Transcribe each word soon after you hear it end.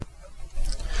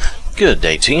Good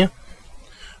day to you.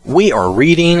 We are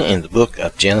reading in the book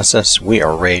of Genesis. We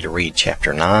are ready to read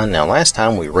chapter 9. Now, last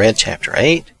time we read chapter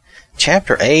 8.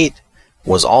 Chapter 8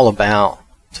 was all about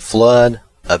the flood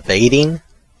abating.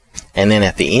 And then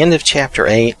at the end of chapter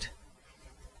 8,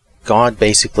 God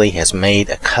basically has made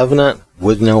a covenant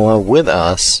with Noah, with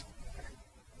us.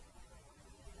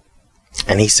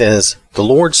 And he says, the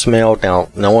Lord smelled.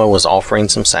 Now, Noah was offering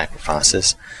some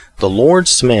sacrifices. The Lord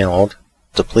smelled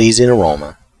the pleasing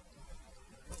aroma.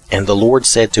 And the Lord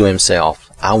said to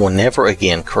himself, I will never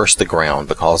again curse the ground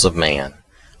because of man,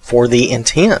 for the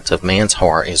intent of man's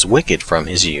heart is wicked from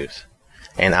his youth,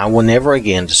 and I will never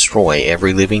again destroy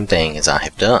every living thing as I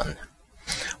have done.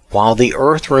 While the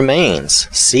earth remains,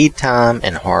 seed time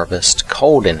and harvest,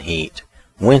 cold and heat,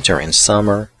 winter and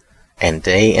summer, and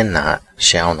day and night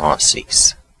shall not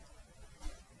cease.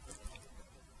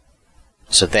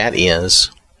 So that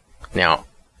is, now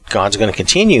God's going to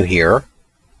continue here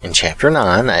in chapter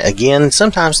 9. Again,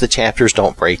 sometimes the chapters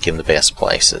don't break in the best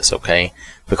places, okay?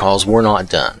 Because we're not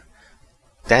done.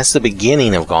 That's the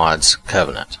beginning of God's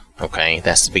covenant, okay?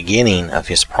 That's the beginning of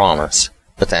His promise,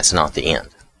 but that's not the end.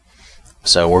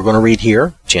 So we're going to read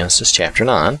here, Genesis chapter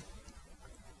 9.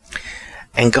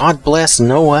 And God blessed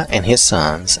Noah and his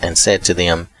sons and said to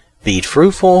them, Be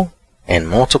fruitful and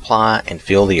multiply and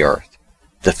fill the earth.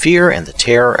 The fear and the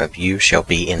terror of you shall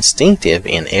be instinctive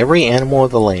in every animal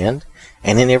of the land,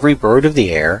 and in every bird of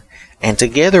the air, and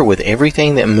together with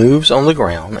everything that moves on the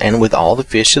ground, and with all the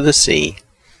fish of the sea,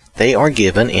 they are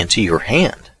given into your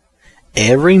hand.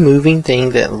 Every moving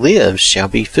thing that lives shall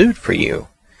be food for you.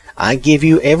 I give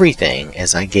you everything,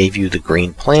 as I gave you the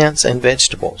green plants and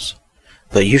vegetables.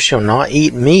 But you shall not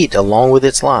eat meat along with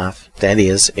its life, that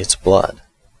is, its blood.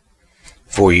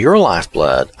 For your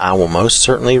lifeblood I will most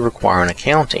certainly require an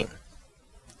accounting.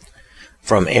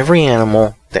 From every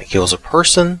animal that kills a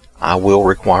person, I will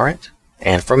require it,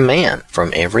 and from man,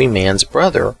 from every man's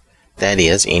brother, that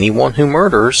is, anyone who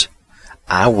murders,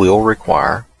 I will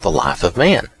require the life of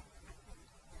man.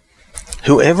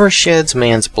 Whoever sheds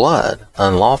man's blood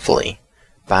unlawfully,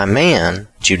 by man,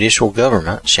 judicial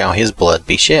government, shall his blood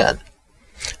be shed.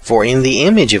 For in the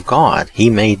image of God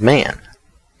he made man.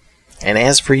 And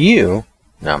as for you,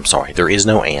 no, I'm sorry, there is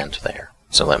no and there,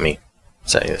 so let me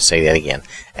say that again.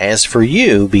 As for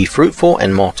you, be fruitful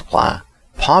and multiply,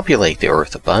 populate the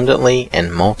earth abundantly,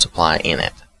 and multiply in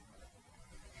it.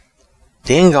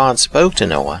 Then God spoke to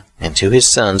Noah and to his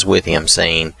sons with him,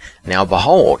 saying, Now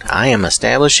behold, I am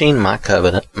establishing my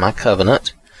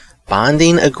covenant,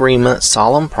 binding agreement,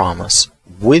 solemn promise,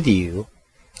 with you,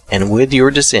 and with your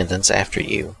descendants after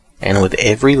you, and with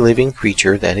every living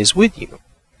creature that is with you,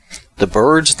 the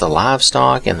birds, the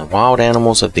livestock, and the wild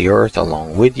animals of the earth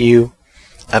along with you.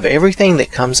 Of everything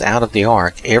that comes out of the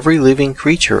ark, every living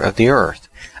creature of the earth,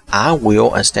 I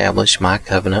will establish my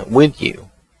covenant with you.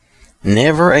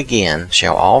 Never again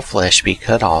shall all flesh be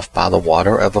cut off by the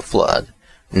water of a flood,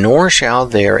 nor shall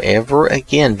there ever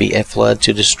again be a flood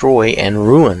to destroy and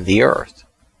ruin the earth.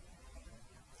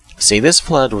 See, this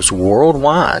flood was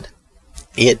worldwide.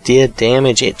 It did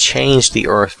damage. It changed the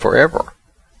earth forever.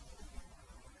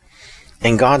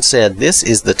 And God said, This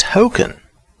is the token,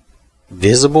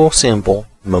 visible symbol,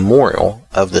 memorial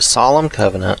of the solemn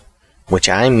covenant which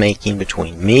I am making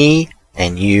between me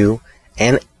and you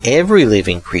and every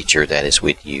living creature that is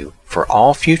with you for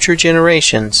all future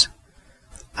generations.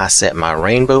 I set my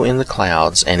rainbow in the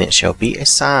clouds, and it shall be a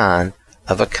sign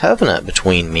of a covenant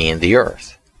between me and the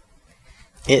earth.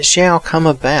 It shall come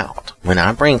about, when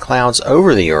I bring clouds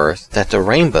over the earth, that the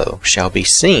rainbow shall be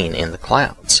seen in the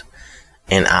clouds,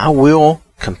 and I will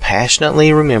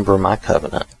compassionately remember my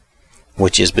covenant,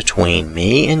 which is between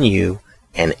me and you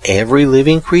and every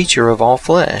living creature of all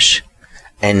flesh,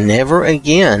 and never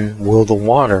again will the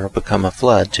water become a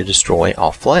flood to destroy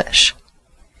all flesh.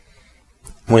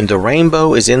 When the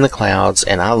rainbow is in the clouds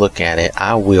and I look at it,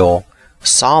 I will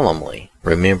solemnly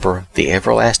remember the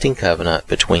everlasting covenant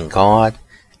between God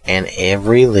and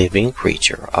every living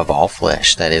creature of all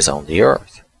flesh that is on the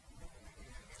earth.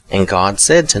 And God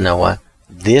said to Noah,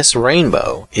 This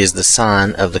rainbow is the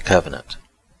sign of the covenant,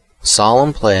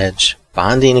 solemn pledge,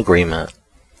 binding agreement,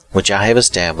 which I have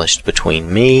established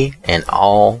between me and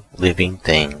all living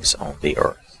things on the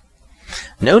earth.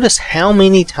 Notice how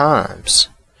many times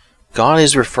God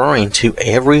is referring to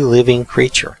every living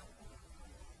creature.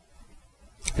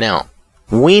 Now,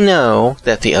 we know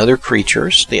that the other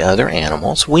creatures, the other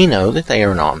animals, we know that they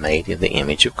are not made in the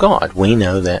image of God. We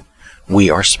know that we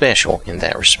are special in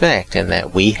that respect, and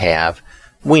that we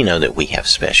know that we have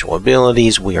special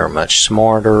abilities. We are much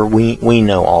smarter. We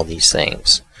know all these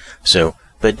things. So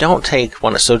But don't take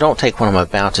what I'm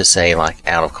about to say like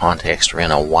out of context or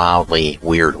in a wildly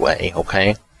weird way,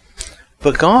 okay?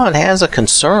 But God has a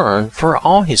concern for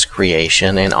all His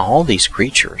creation and all these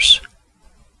creatures.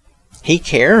 He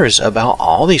cares about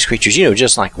all these creatures,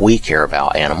 just like we care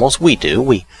about animals. We do.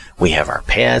 We have our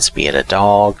pets, be it a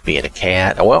dog, be it a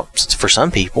cat. Well, for some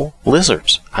people,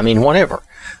 lizards. I mean, whatever.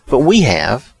 But we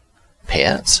have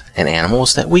pets and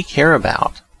animals that we care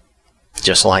about.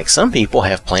 Just like some people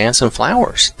have plants and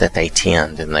flowers that they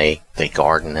tend and they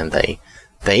garden, and they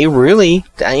really,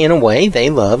 in a way,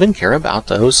 they love and care about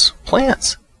those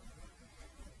plants.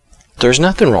 There's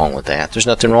nothing wrong with that. There's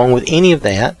nothing wrong with any of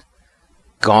that.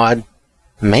 God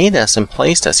made us and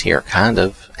placed us here kind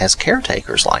of as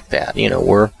caretakers like that.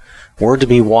 We're to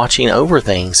be watching over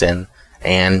things and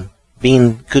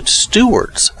being good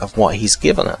stewards of what He's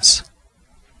given us.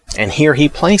 And here He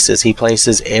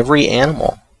places every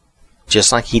animal.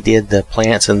 Just like He did the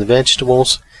plants and the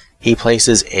vegetables, He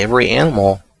places every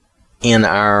animal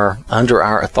under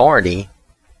our authority,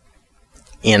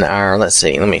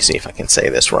 let me see if I can say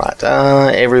this right.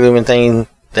 Every living thing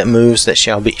that moves that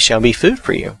shall be food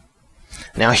for you.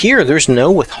 Now here, there's no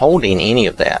withholding any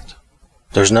of that.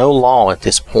 There's no law at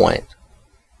this point.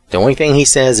 The only thing He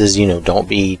says is, don't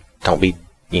be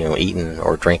eating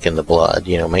or drinking the blood.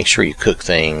 Make sure you cook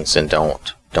things and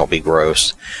don't be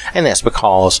gross. And that's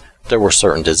because there were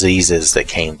certain diseases that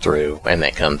came through and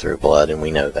that come through blood, and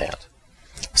we know that.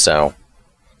 So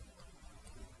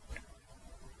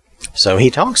He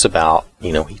talks about,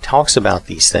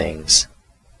 these things.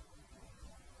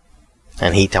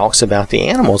 And He talks about the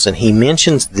animals, and He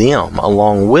mentions them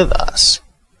along with us.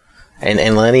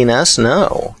 And letting us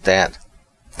know that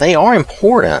they are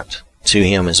important to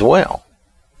Him as well.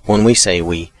 When we say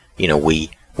we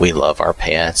love our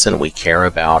pets and we care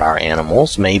about our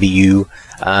animals, maybe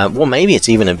maybe it's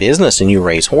even a business and you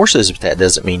raise horses, but that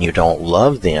doesn't mean you don't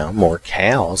love them, or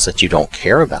cows, that you don't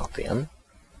care about them.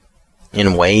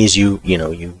 In ways you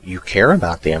care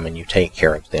about them and you take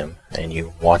care of them and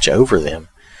you watch over them.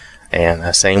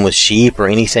 And same with sheep or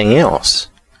anything else.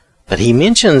 But He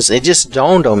mentions, it just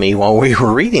dawned on me while we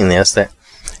were reading this, that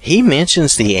He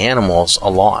mentions the animals a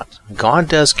lot. God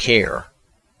does care.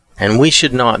 And we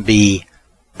should not be,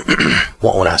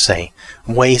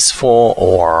 wasteful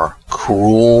or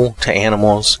cruel to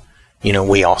animals.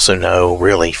 We also know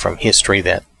really from history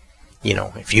that,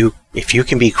 if you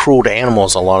can be cruel to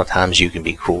animals, a lot of times you can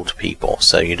be cruel to people.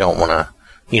 So you don't want to,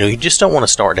 you just don't want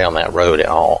to start down that road at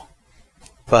all.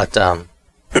 But,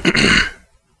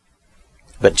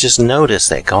 but just notice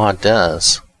that God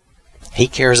does. He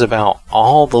cares about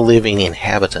all the living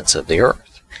inhabitants of the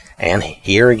earth. And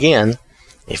here again,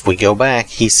 if we go back,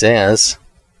 He tells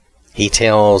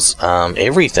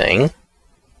everything.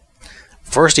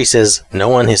 First He says,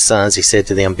 Noah and his sons, He said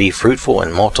to them, be fruitful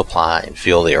and multiply and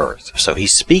fill the earth. So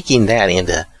He's speaking that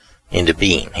into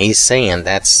being. He's saying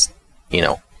that's,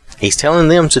 He's telling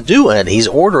them to do it. He's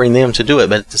ordering them to do it.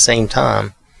 But at the same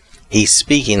time, He's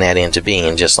speaking that into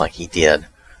being, just like He did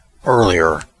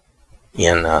earlier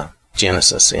in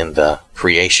Genesis, in the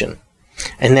creation.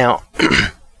 And now,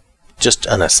 just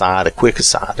a quick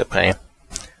aside, okay?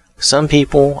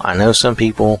 I know some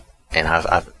people, and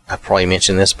I've probably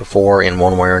mentioned this before in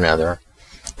one way or another,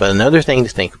 but another thing to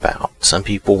think about, some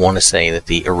people want to say that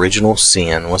the original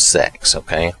sin was sex,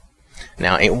 okay?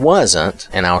 Now, it wasn't,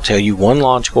 and I'll tell you one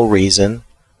logical reason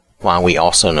why we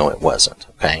also know it wasn't,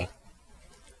 okay?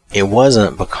 It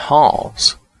wasn't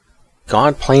because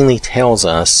God plainly tells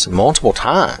us multiple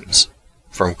times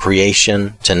from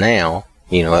creation to now,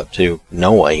 up to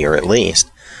Noah here at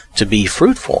least, to be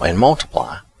fruitful and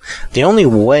multiply. The only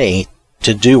way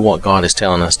to do what God is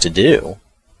telling us to do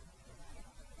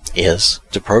is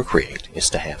to procreate, is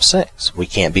to have sex. We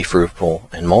can't be fruitful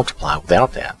and multiply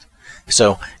without that.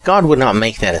 So God would not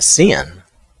make that a sin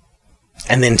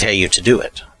and then tell you to do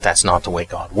it. That's not the way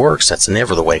God works. That's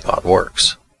never the way God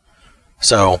works.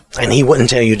 So, and He wouldn't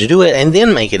tell you to do it and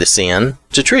then make it a sin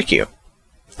to trick you.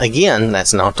 Again,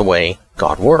 that's not the way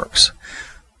God works.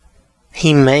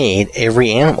 He made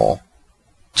every animal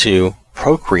to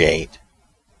procreate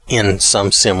in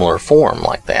some similar form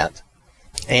like that.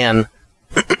 And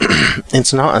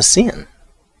it's not a sin.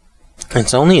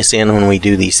 It's only a sin when we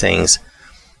do these things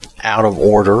out of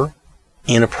order,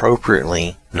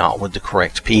 inappropriately, not with the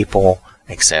correct people,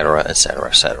 etc., etc.,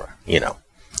 etc.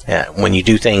 When you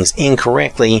do things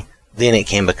incorrectly, then it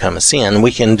can become a sin.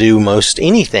 We can do most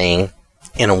anything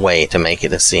in a way to make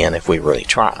it a sin if we really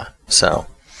try. So,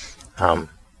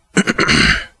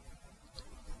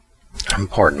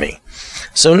 pardon me.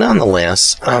 So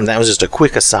nonetheless, that was just a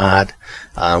quick aside.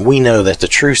 We know that the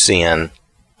true sin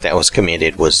that was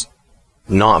committed was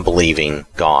not believing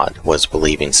God was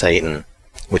believing Satan,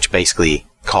 which basically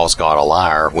calls God a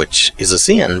liar, which is a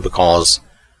sin because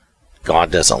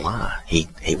God doesn't lie. He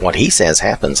what he says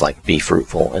happens, like be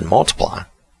fruitful and multiply.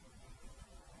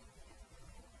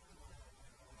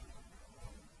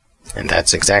 And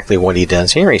that's exactly what he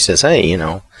does here. He says, hey,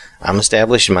 I'm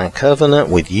establishing my covenant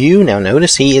with you. Now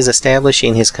notice he is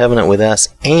establishing his covenant with us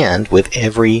and with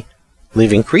every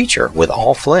living creature, with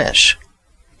all flesh.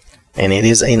 And it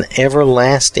is an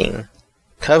everlasting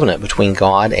covenant between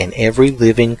God and every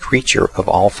living creature of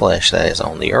all flesh that is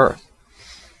on the earth.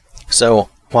 So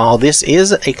while this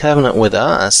is a covenant with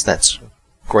us that's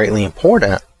greatly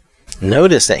important,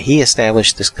 notice that he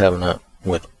established this covenant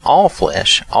with all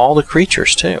flesh, all the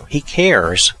creatures too. He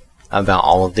cares about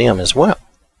all of them as well.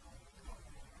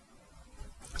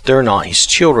 They're not his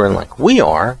children like we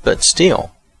are, but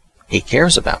still, he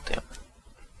cares about them.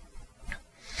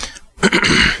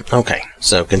 Okay,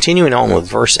 so continuing on with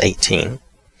verse 18.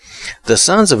 The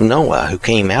sons of Noah who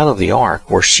came out of the ark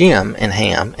were Shem and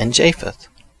Ham and Japheth.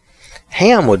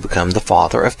 Ham would become the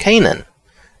father of Canaan.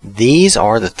 These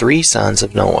are the three sons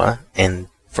of Noah, and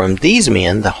from these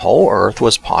men the whole earth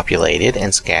was populated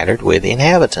and scattered with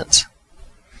inhabitants.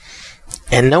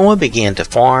 And Noah began to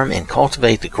farm and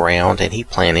cultivate the ground, and he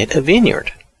planted a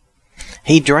vineyard.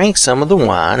 He drank some of the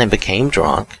wine and became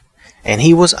drunk, and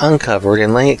he was uncovered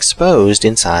and lay exposed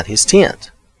inside his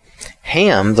tent.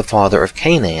 Ham, the father of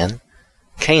Canaan,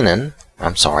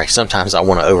 sometimes I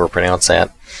want to overpronounce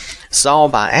that, saw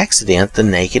by accident the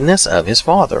nakedness of his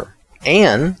father,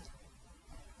 and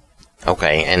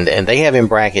they have in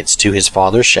brackets, to his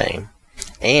father's shame,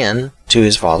 and to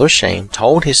his father's shame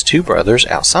told his two brothers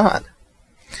outside.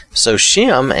 So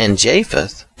Shem and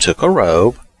Japheth took a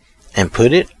robe and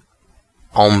put it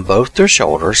on both their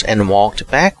shoulders and walked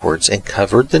backwards and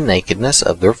covered the nakedness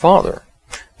of their father.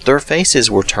 Their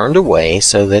faces were turned away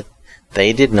so that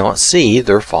they did not see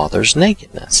their father's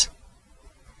nakedness.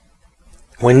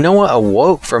 When Noah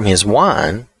awoke from his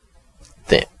wine,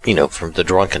 from the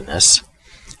drunkenness,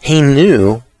 he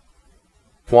knew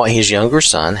what his younger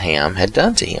son Ham had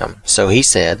done to him. So he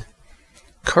said,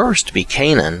 Cursed be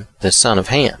Canaan, the son of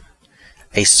Ham.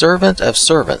 A servant of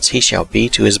servants he shall be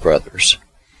to his brothers.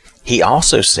 He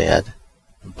also said,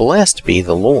 Blessed be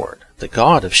the Lord, the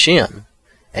God of Shem,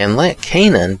 and let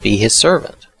Canaan be his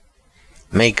servant.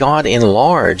 May God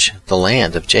enlarge the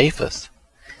land of Japheth,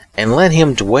 and let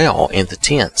him dwell in the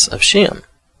tents of Shem,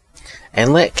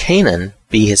 and let Canaan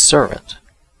be his servant.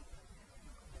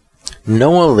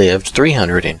 Noah lived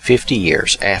 350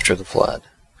 years after the flood.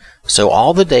 So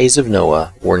all the days of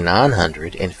Noah were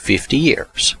 950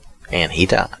 years, and he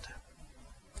died.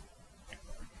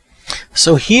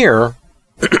 So here,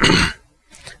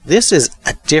 this is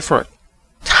a different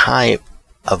type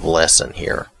of lesson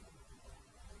here.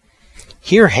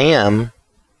 Here Ham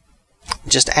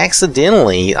just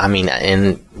accidentally,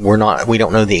 and we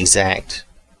don't know the exact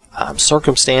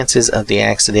circumstances of the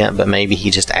accident, but maybe he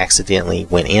just accidentally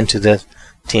went into the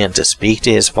tent to speak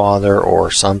to his father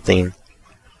or something.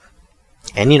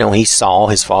 And, he saw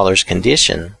his father's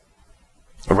condition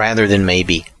rather than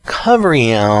maybe cover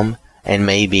him and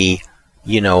maybe,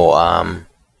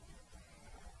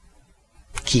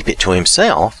 keep it to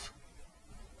himself.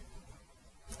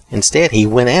 Instead, he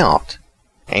went out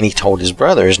and he told his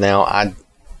brothers. Now,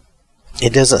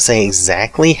 it doesn't say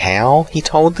exactly how he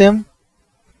told them,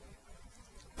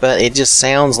 but it just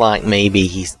sounds like maybe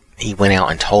he went out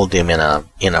and told them in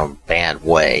a bad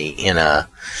way, in a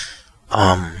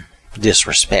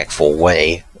disrespectful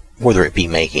way, whether it be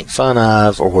making fun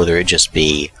of or whether it just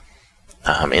be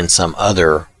in some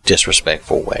other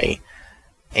disrespectful way.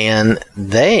 And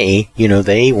they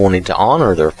wanted to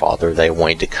honor their father. They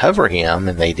wanted to cover him,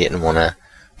 and they didn't want to,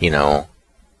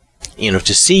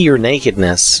 to see your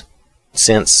nakedness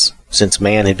since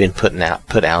man had been put out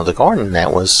of the garden.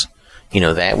 That was,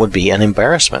 that would be an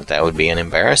embarrassment. That would be an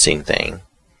embarrassing thing.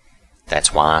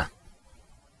 That's why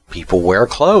people wear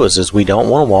clothes, as we don't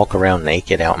want to walk around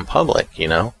naked out in public,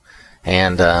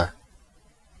 And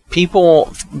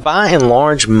people, by and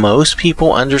large, most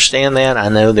people understand that. I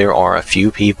know there are a few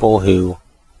people who,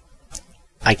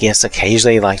 I guess,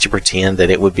 occasionally like to pretend that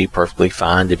it would be perfectly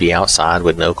fine to be outside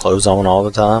with no clothes on all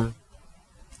the time.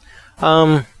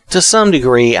 To some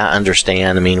degree, I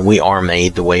understand. We are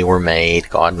made the way we're made.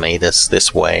 God made us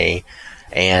this way.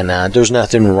 And there's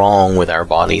nothing wrong with our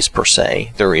bodies per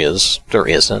se. There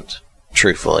isn't,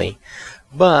 truthfully.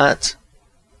 But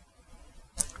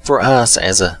for us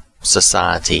as a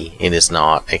society, it is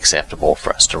not acceptable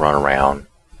for us to run around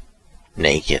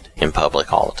naked in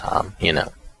public all the time,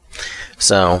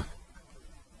 So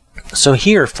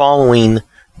here, following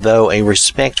though a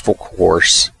respectful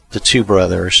course, the two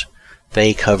brothers,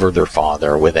 they covered their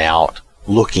father without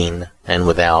looking and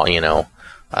without,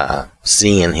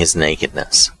 seeing his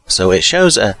nakedness. So it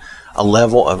shows a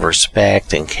level of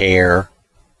respect and care.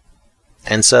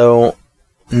 And so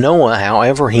Noah,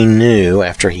 however he knew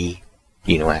after he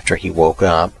woke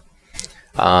up,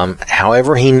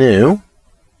 however he knew,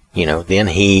 then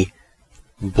he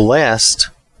blessed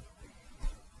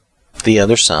the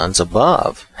other sons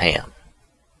above Ham.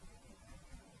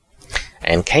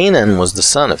 And Canaan was the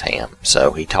son of Ham,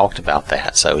 so he talked about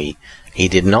that. So he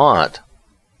did not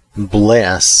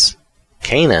bless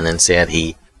Canaan, and said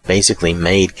he basically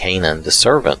made Canaan the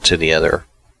servant to the other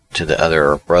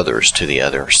brothers, to the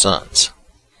other sons.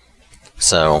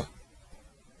 So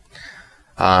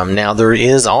now there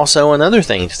is also another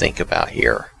thing to think about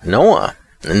here. Noah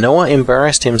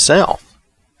embarrassed himself.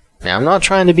 Now, I'm not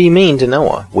trying to be mean to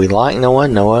Noah. We like Noah.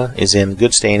 Noah is in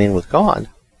good standing with God.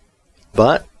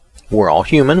 But we're all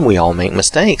human. We all make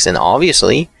mistakes. And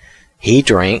obviously, he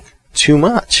drank too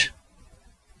much.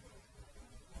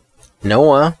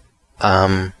 Noah,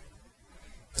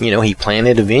 he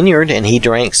planted a vineyard and he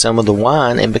drank some of the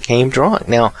wine and became drunk.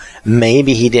 Now,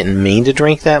 maybe he didn't mean to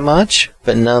drink that much,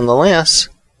 but nonetheless,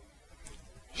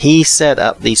 he set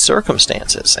up these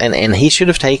circumstances, and he should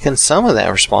have taken some of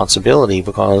that responsibility,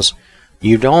 because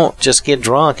you don't just get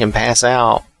drunk and pass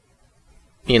out,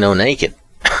 naked.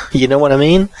 You know what I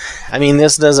mean? I mean,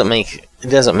 this doesn't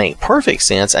make perfect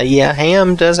sense. Yeah,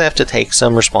 Ham does have to take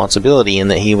some responsibility in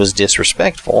that he was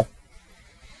disrespectful,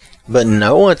 but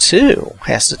Noah too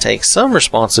has to take some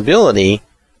responsibility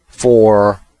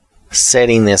for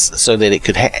setting this so that it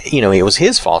could, it was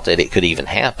his fault that it could even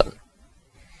happen.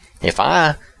 If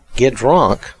I get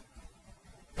drunk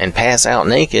and pass out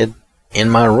naked in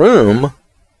my room,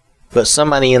 but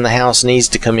somebody in the house needs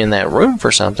to come in that room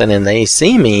for something and they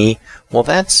see me, well,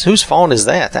 that's whose fault is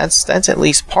that? That's at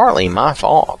least partly my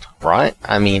fault, right?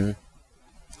 I mean,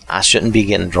 I shouldn't be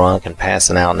getting drunk and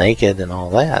passing out naked and all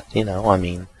that,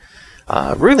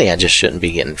 really, I just shouldn't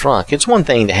be getting drunk. It's one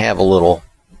thing to have a little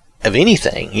of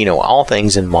anything, all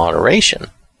things in moderation.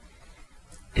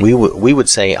 We would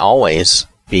say always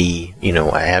be,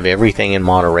 have everything in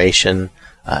moderation,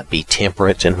 be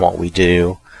temperate in what we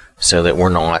do, so that we're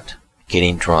not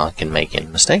getting drunk and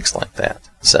making mistakes like that.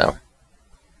 So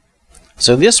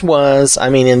this was,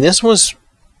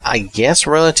 I guess,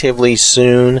 relatively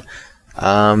soon,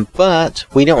 but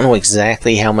we don't know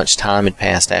exactly how much time had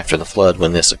passed after the flood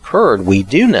when this occurred. We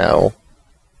do know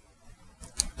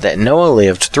that Noah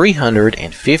lived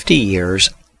 350 years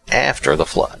after the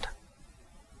flood.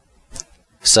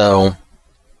 So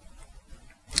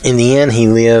in the end, he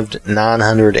lived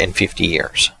 950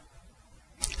 years.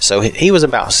 So he was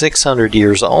about 600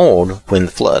 years old when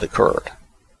the flood occurred.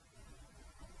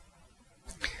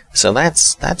 So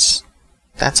that's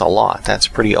a lot. That's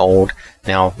pretty old.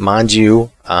 Now, mind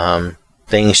you,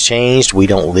 things changed. We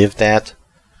don't live to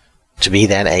be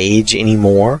that age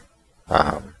anymore.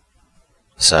 And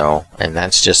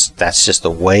that's just the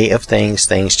way of things.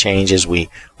 Things change as we're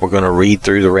going to read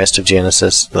through the rest of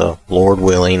Genesis, the Lord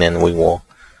willing, and we will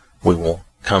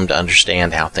come to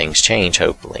understand how things change,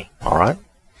 hopefully. All right?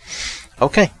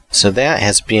 Okay, so that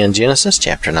has been Genesis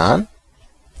chapter 9.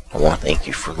 I want to thank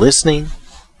you for listening.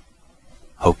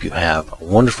 Hope you have a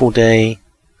wonderful day.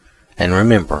 And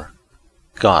remember,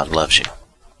 God loves you.